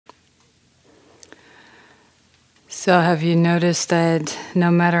So have you noticed that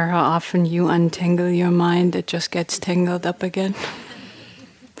no matter how often you untangle your mind, it just gets tangled up again?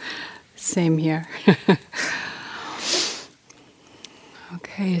 Same here.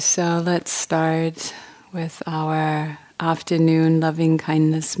 Okay, so let's start with our afternoon loving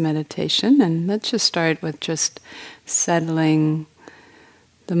kindness meditation, and let's just start with just settling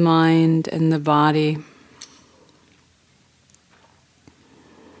the mind and the body.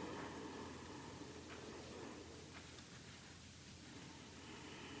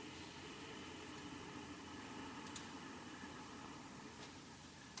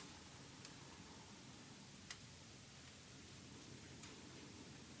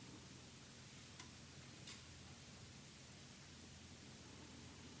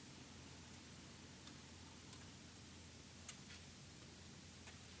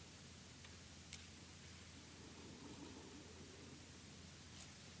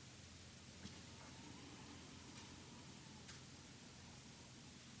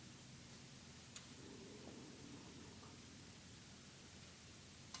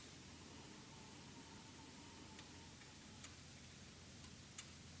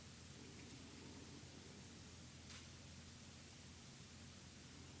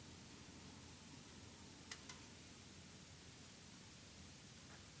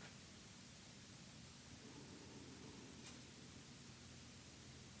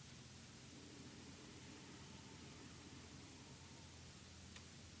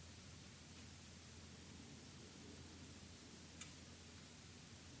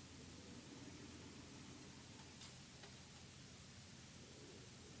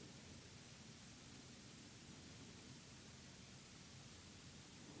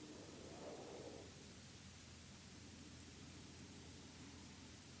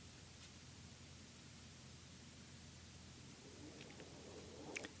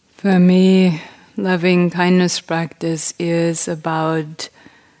 For me, loving kindness practice is about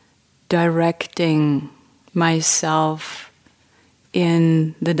directing myself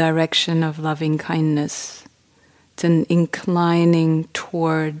in the direction of loving kindness. It's an inclining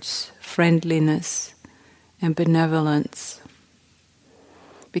towards friendliness and benevolence,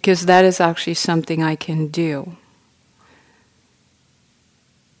 because that is actually something I can do.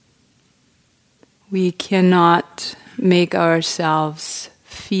 We cannot make ourselves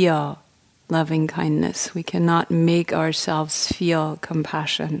feel loving kindness. We cannot make ourselves feel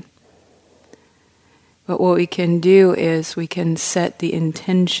compassion. But what we can do is we can set the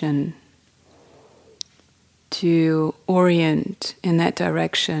intention to orient in that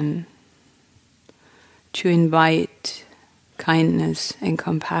direction, to invite kindness and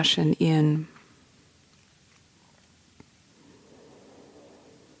compassion in.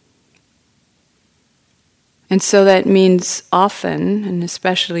 And so that means often, and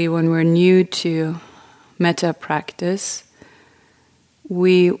especially when we're new to metta practice,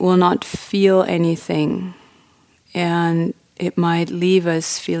 we will not feel anything, and it might leave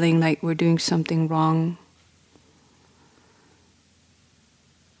us feeling like we're doing something wrong,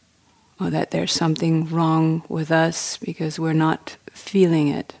 or that there's something wrong with us because we're not feeling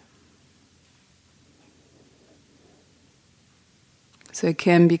it. So it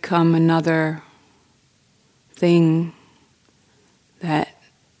can become another thing that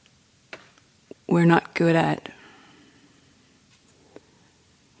we're not good at.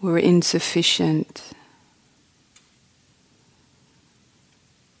 We're insufficient.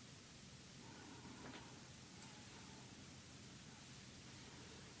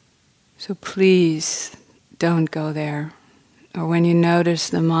 So please don't go there. Or when you notice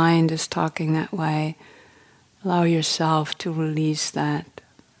the mind is talking that way, allow yourself to release that.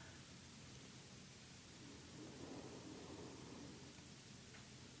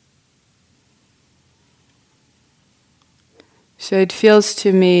 So it feels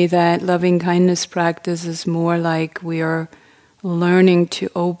to me that loving kindness practice is more like we are learning to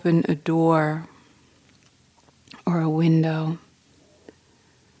open a door or a window.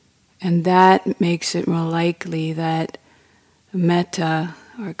 And that makes it more likely that metta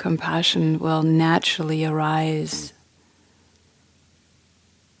or compassion will naturally arise.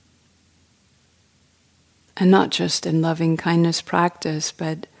 And not just in loving kindness practice,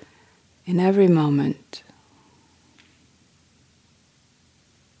 but in every moment.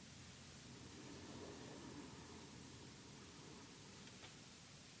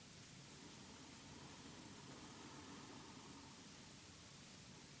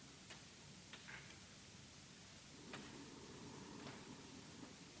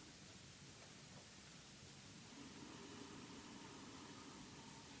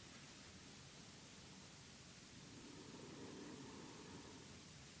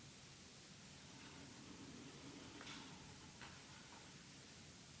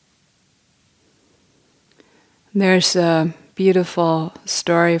 There's a beautiful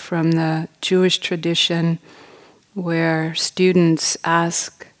story from the Jewish tradition where students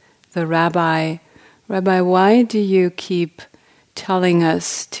ask the rabbi, "Rabbi, why do you keep telling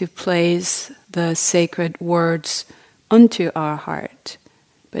us to place the sacred words onto our heart,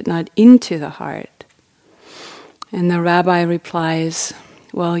 but not into the heart?" And the rabbi replies,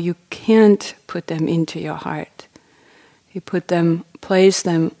 "Well, you can't put them into your heart. You place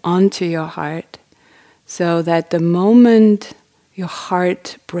them onto your heart, so that the moment your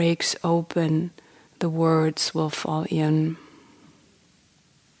heart breaks open, the words will fall in."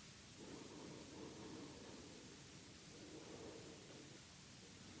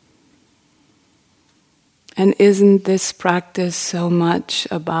 And isn't this practice so much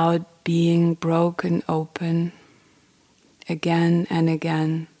about being broken open again and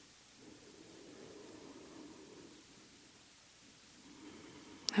again?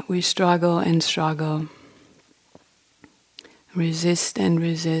 We struggle and struggle, resist and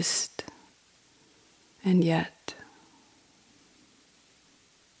resist, and yet.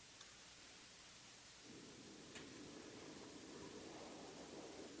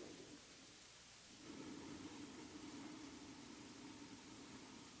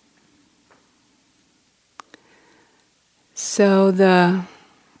 So the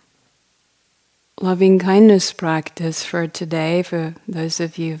loving kindness practice for today, for those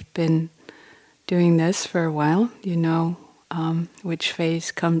of you who've been doing this for a while, you know which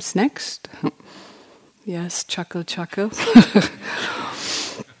phase comes next. Yes, chuckle, chuckle.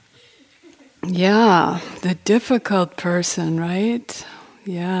 Yeah, the difficult person, right?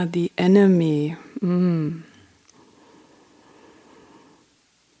 Yeah, the enemy.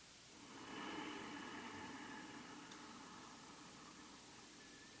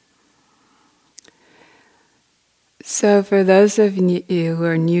 So for those of you who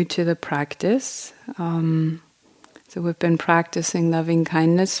are new to the practice, so we've been practicing loving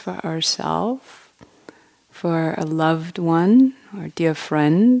kindness for ourselves, for a loved one or dear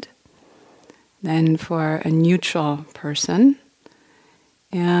friend, then for a neutral person.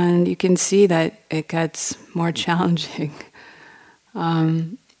 And you can see that it gets more challenging.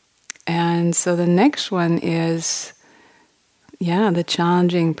 And so the next one is, the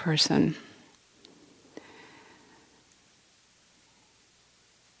challenging person.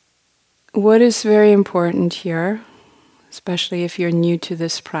 What is very important here, especially if you're new to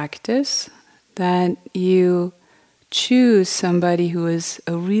this practice, that you choose somebody who is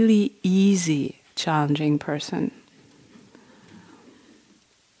a really easy, challenging person.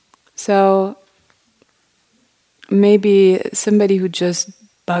 So maybe somebody who just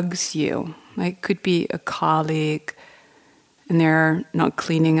bugs you, like could be a colleague and they're not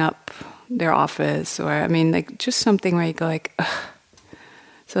cleaning up their office, or like just something where you go like, ugh.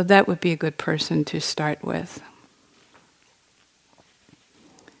 So that would be a good person to start with.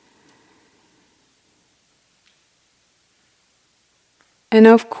 And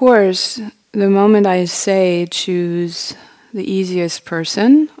of course, the moment I say choose the easiest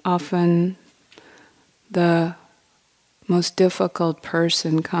person, often the most difficult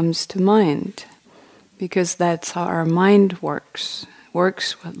person comes to mind, because that's how our mind works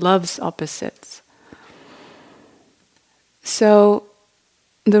loves opposites. So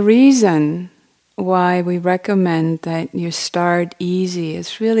the reason why we recommend that you start easy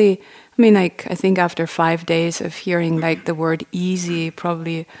is really, I think after 5 days of hearing the word easy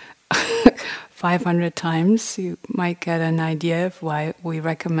probably 500 times, you might get an idea of why we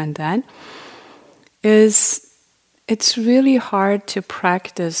recommend that, is it's really hard to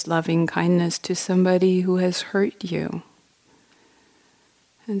practice loving kindness to somebody who has hurt you.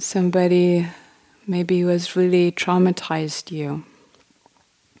 And somebody maybe who has really traumatized you.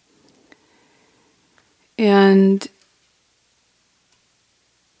 And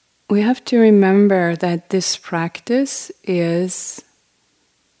we have to remember that this practice is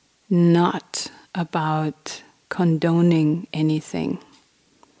not about condoning anything.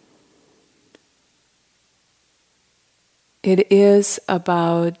 It is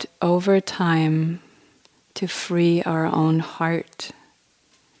about, over time, to free our own heart.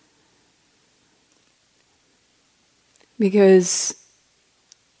 Because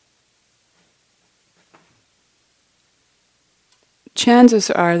chances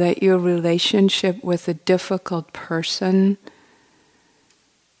are that your relationship with a difficult person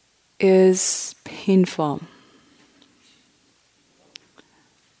is painful.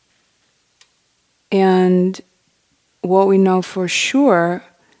 And what we know for sure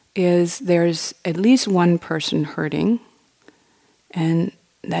is there's at least one person hurting, and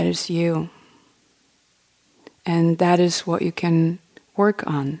that is you. And that is what you can work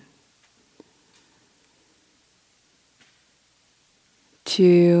on.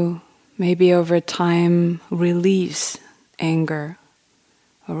 to maybe over time release anger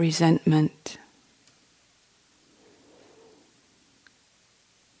or resentment.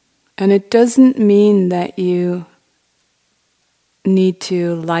 And it doesn't mean that you need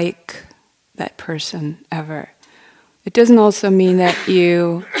to like that person ever. It doesn't also mean that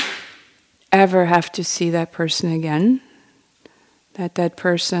you ever have to see that person again. That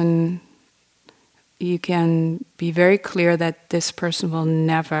person, you can be very clear that this person will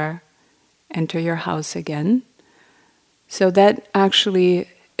never enter your house again. So that actually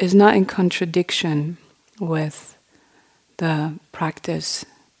is not in contradiction with the practice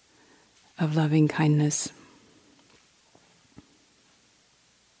of loving kindness.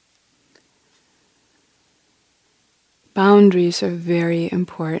 Boundaries are very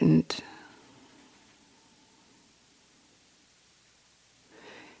important.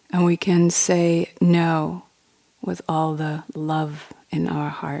 And we can say no with all the love in our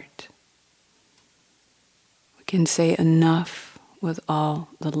heart. We can say enough with all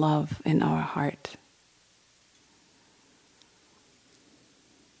the love in our heart.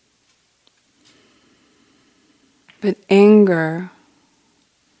 But anger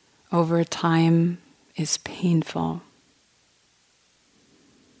over time is painful.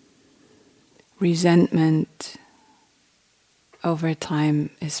 Resentment over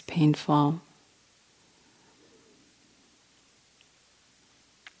time is painful.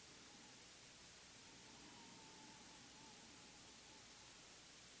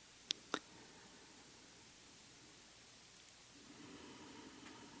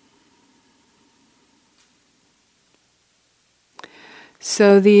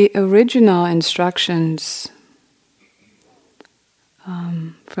 So the original instructions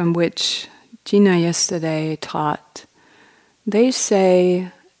from which Gina yesterday taught, they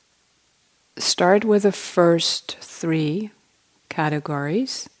say start with the first 3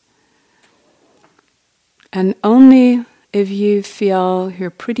 categories, and only if you feel you're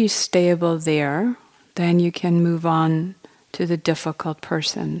pretty stable there, then you can move on to the difficult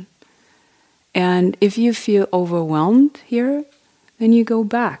person. And if you feel overwhelmed here, then you go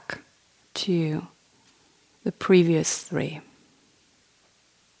back to the previous 3.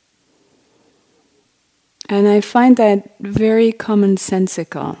 And I find that very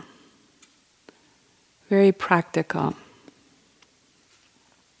commonsensical, very practical.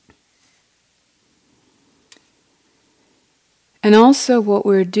 And also what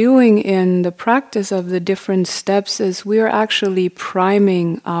we're doing in the practice of the different steps is we're actually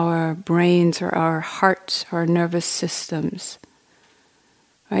priming our brains or our hearts, our nervous systems.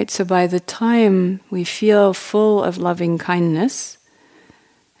 Right? So by the time we feel full of loving kindness,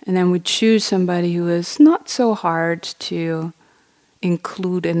 and then we choose somebody who is not so hard to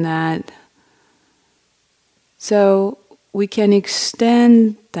include in that, so we can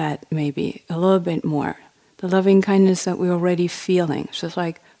extend that maybe a little bit more. The loving kindness that we're already feeling. So it's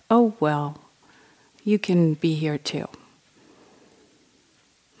like, oh well, you can be here too.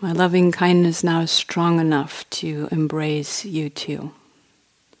 My loving kindness now is strong enough to embrace you too.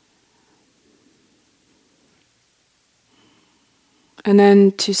 And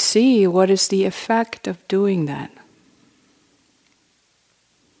then to see what is the effect of doing that.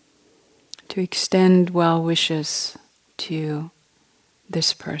 To extend well wishes to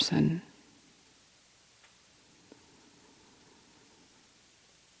this person.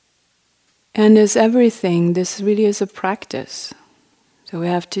 And as everything, this really is a practice. So we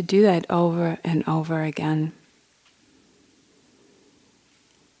have to do that over and over again.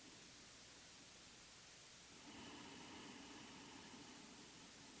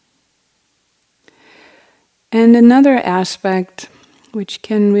 And another aspect which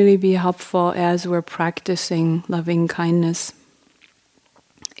can really be helpful as we're practicing loving kindness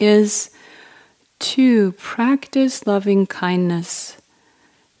is to practice loving kindness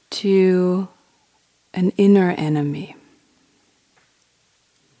to an inner enemy,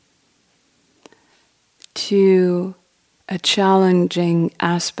 to a challenging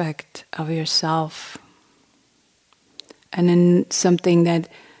aspect of yourself, and in something that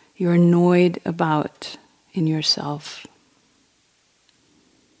you're annoyed about in yourself.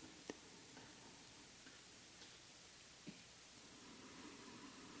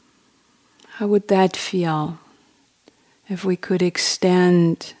 How would that feel if we could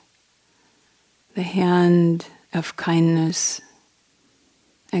extend the hand of kindness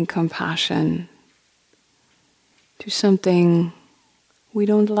and compassion to something we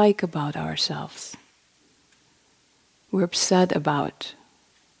don't like about ourselves, we're upset about?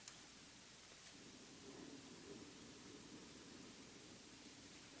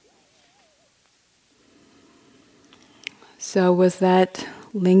 So with that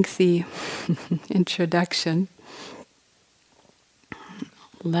lengthy introduction,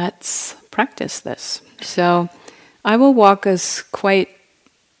 let's practice this. So I will walk us quite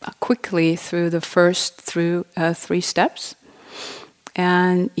quickly through the first three steps,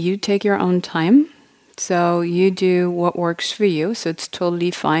 and you take your own time. So you do what works for you. So it's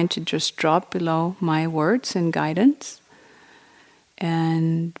totally fine to just drop below my words and guidance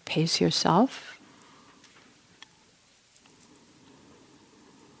and pace yourself.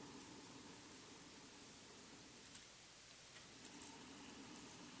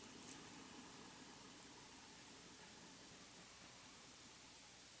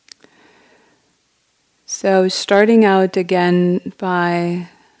 So starting out again by,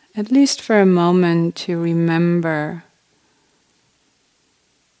 at least for a moment, to remember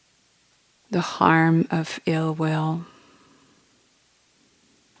the harm of ill will.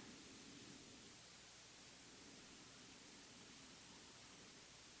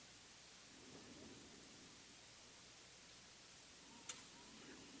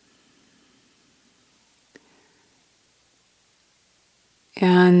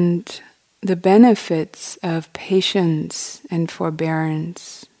 And the benefits of patience and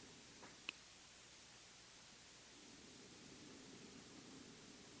forbearance.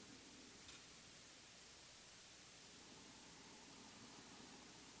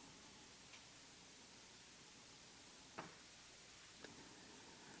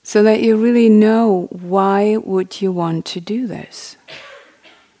 So that you really know, why would you want to do this?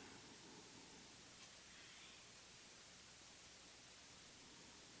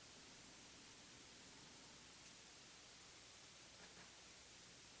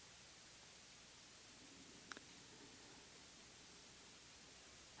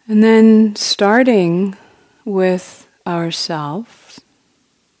 And then starting with ourselves.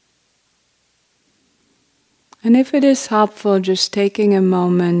 And if it is helpful, just taking a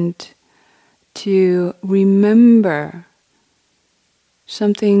moment to remember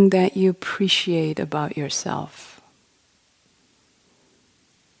something that you appreciate about yourself,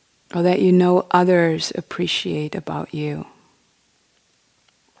 or that you know others appreciate about you.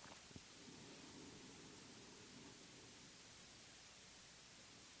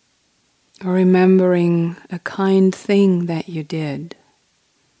 Or remembering a kind thing that you did,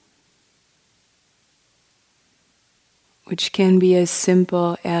 which can be as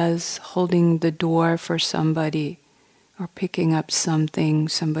simple as holding the door for somebody or picking up something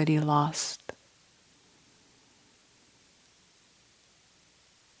somebody lost.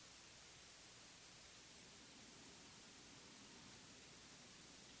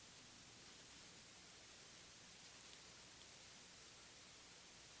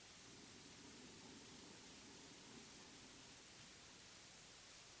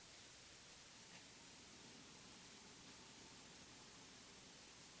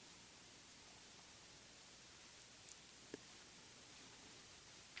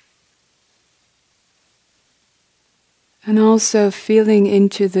 And also feeling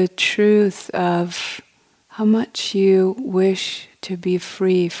into the truth of how much you wish to be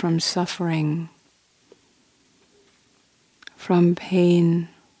free from suffering, from pain,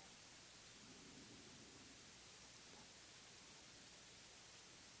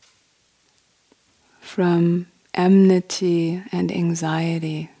 from enmity and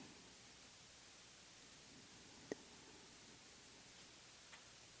anxiety.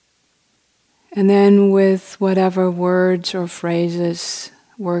 And then with whatever words or phrases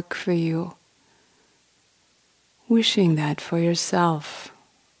work for you, wishing that for yourself,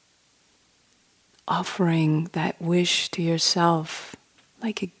 offering that wish to yourself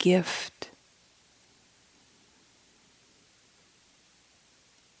like a gift.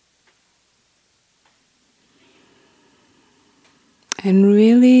 And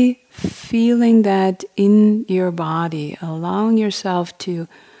really feeling that in your body, allowing yourself to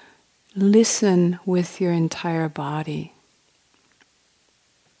listen with your entire body.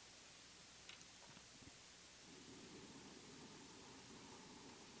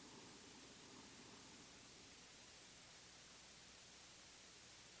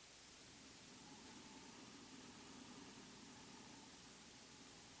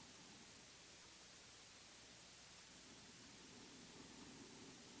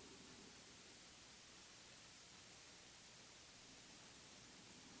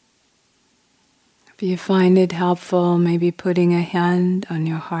 If you find it helpful, maybe putting a hand on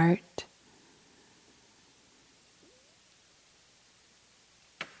your heart.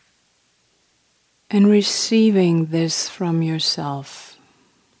 And receiving this from yourself.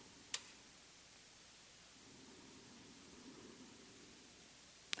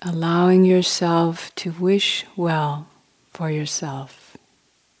 Allowing yourself to wish well for for yourself.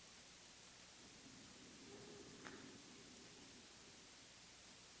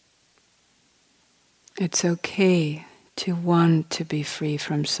 It's okay to want to be free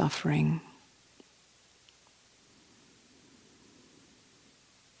from suffering.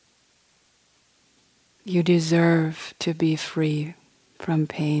 You deserve to be free from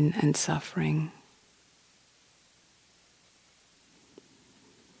pain and suffering.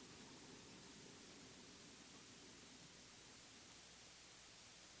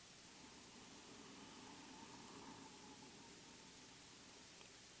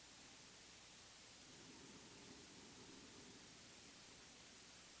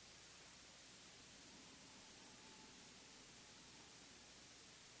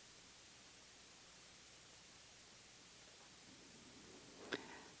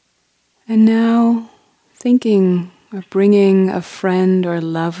 And now, thinking of bringing a friend or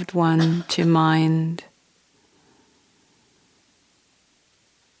loved one to mind.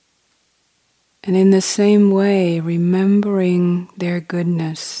 And in the same way, remembering their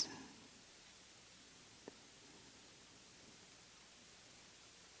goodness.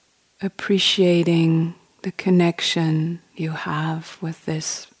 Appreciating the connection you have with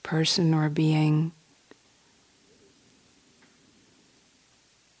this person or being.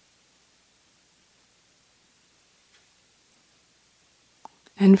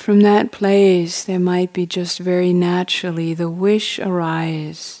 And from that place, there might be just very naturally the wish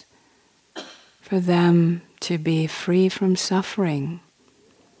arise for them to be free from suffering.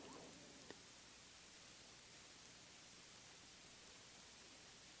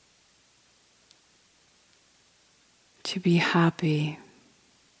 To be happy,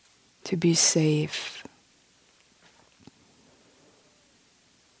 to be safe.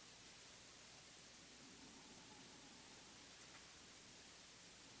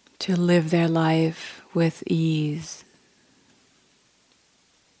 To live their life with ease.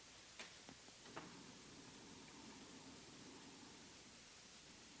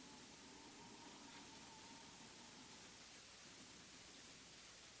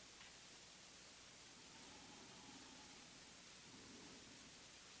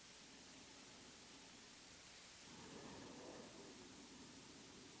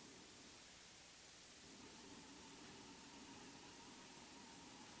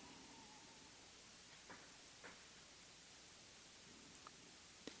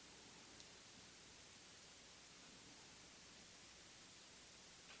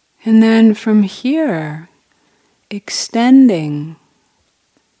 And then from here, extending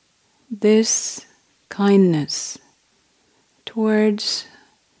this kindness towards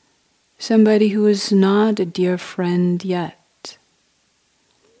somebody who is not a dear friend yet.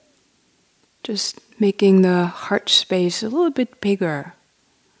 Just making the heart space a little bit bigger.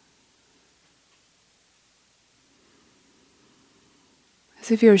 As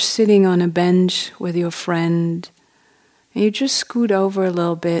if you're sitting on a bench with your friend, and you just scoot over a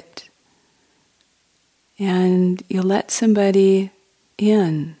little bit, and you let somebody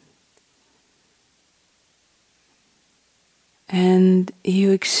in. And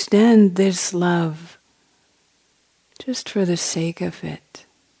you extend this love just for the sake of it,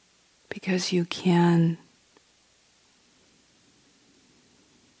 because you can.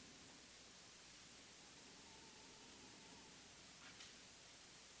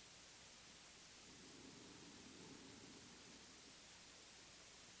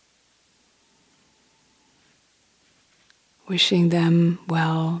 Wishing them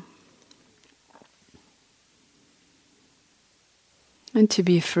well, and to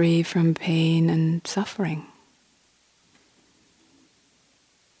be free from pain and suffering.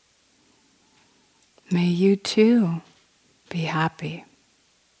 May you too be happy.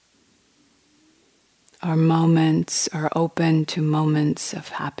 Our moments are open to moments of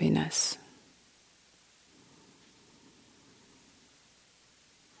happiness.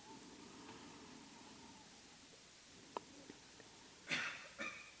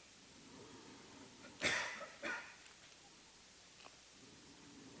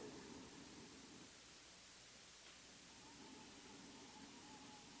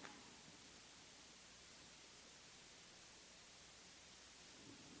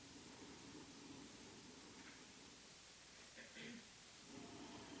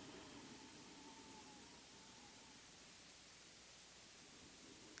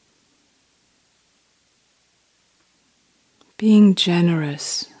 Being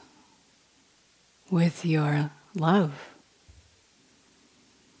generous with your love.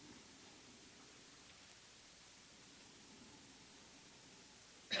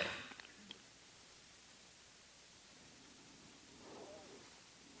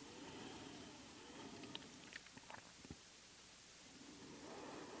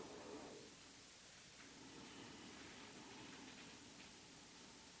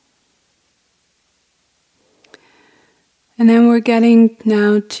 And then we're getting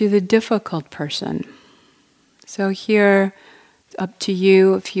now to the difficult person. So here, it's up to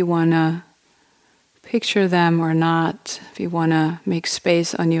you if you want to picture them or not, if you want to make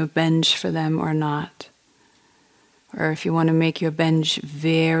space on your bench for them or not, or if you want to make your bench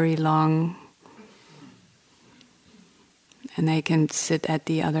very long and they can sit at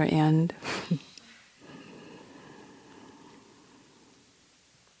the other end.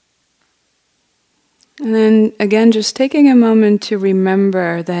 And then again, just taking a moment to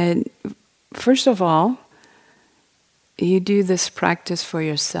remember that, first of all, you do this practice for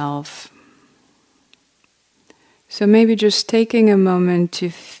yourself. So maybe just taking a moment to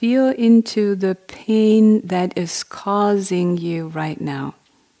feel into the pain that is causing you right now.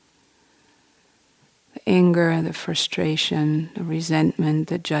 The anger, the frustration, the resentment,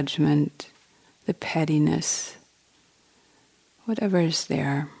 the judgment, the pettiness, whatever is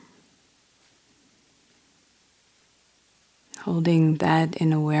there. Holding that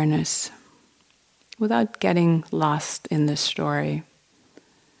in awareness without getting lost in the story.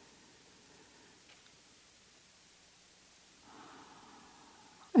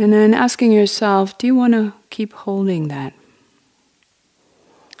 And then asking yourself, do you want to keep holding that?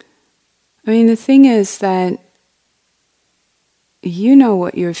 I mean, the thing is that you know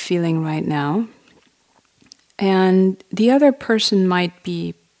what you're feeling right now, and the other person might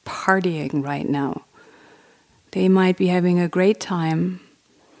be partying right now. They might be having a great time,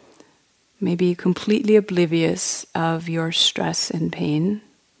 maybe completely oblivious of your stress and pain.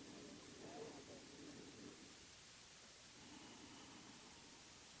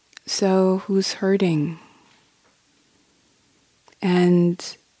 So who's hurting?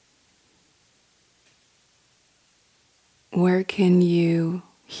 And where can you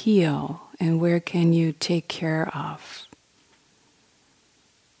heal and where can you take care of?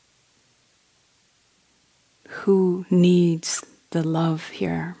 Who needs the love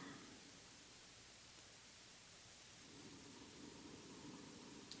here?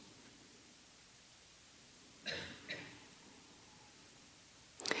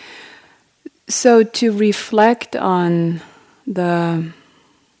 So to reflect on the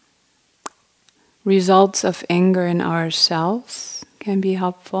results of anger in ourselves can be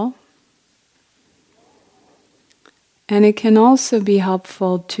helpful. And it can also be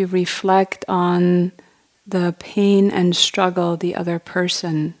helpful to reflect on the pain and struggle the other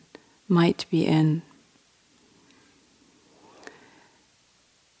person might be in.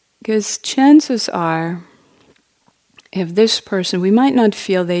 Because chances are, if this person, we might not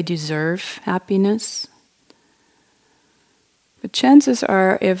feel they deserve happiness, but chances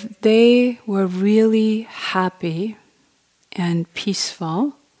are if they were really happy and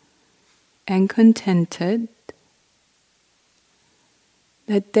peaceful and contented,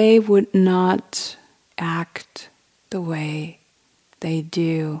 that they would not act the way they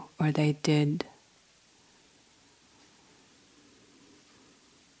do or they did.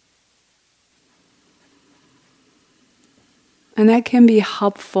 And that can be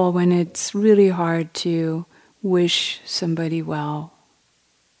helpful when it's really hard to wish somebody well.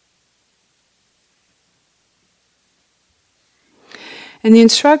 And the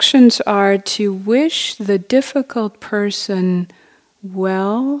instructions are to wish the difficult person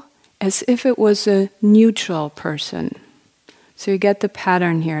well as if it was a neutral person. So you get the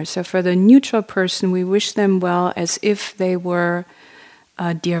pattern here. So for the neutral person, we wish them well as if they were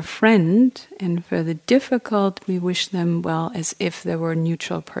a dear friend. And for the difficult, we wish them well as if they were a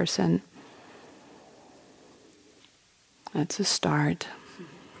neutral person. That's a start.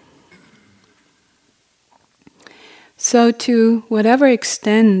 So to whatever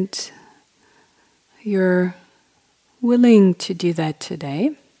extent you're willing to do that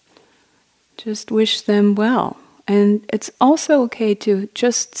today, just wish them well. And it's also okay to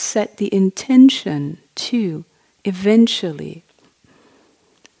just set the intention to eventually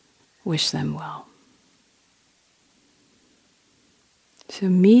wish them well. So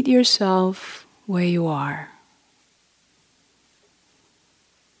meet yourself where you are.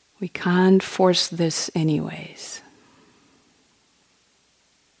 We can't force this anyways.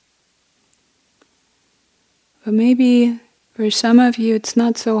 But maybe for some of you it's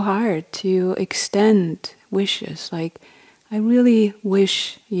not so hard to extend wishes. Like, I really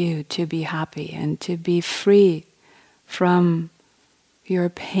wish you to be happy and to be free from your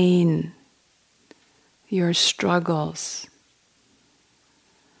pain, your struggles.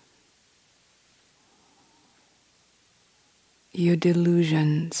 Your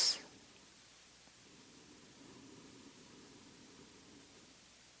delusions.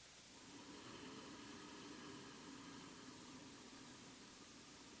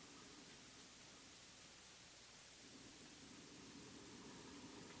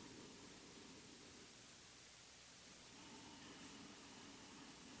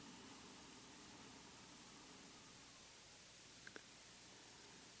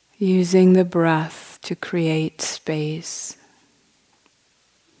 using the breath to create space.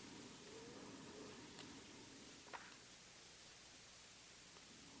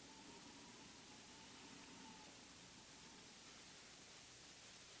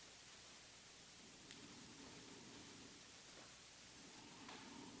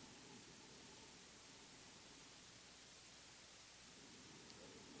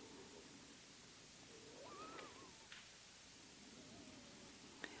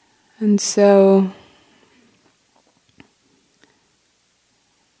 And so,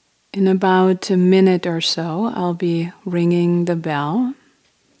 in about a minute or so, I'll be ringing the bell.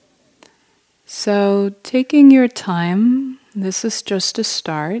 So, taking your time, this is just a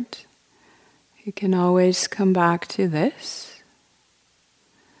start. You can always come back to this.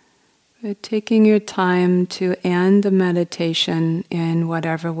 But taking your time to end the meditation in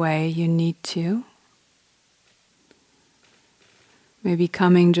whatever way you need to. Maybe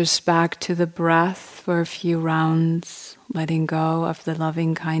coming just back to the breath for a few rounds, letting go of the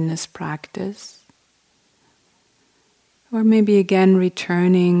loving kindness practice. Or maybe again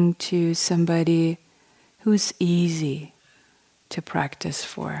returning to somebody who's easy to practice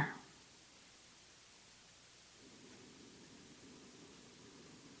for.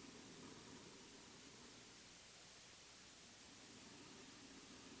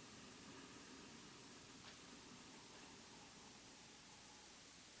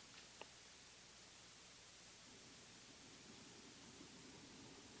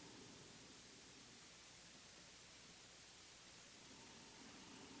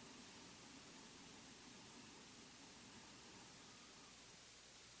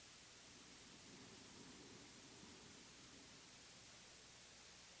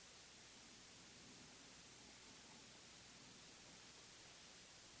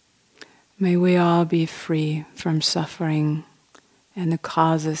 May we all be free from suffering and the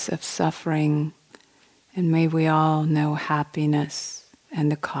causes of suffering, and may we all know happiness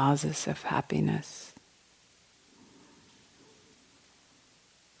and the causes of happiness.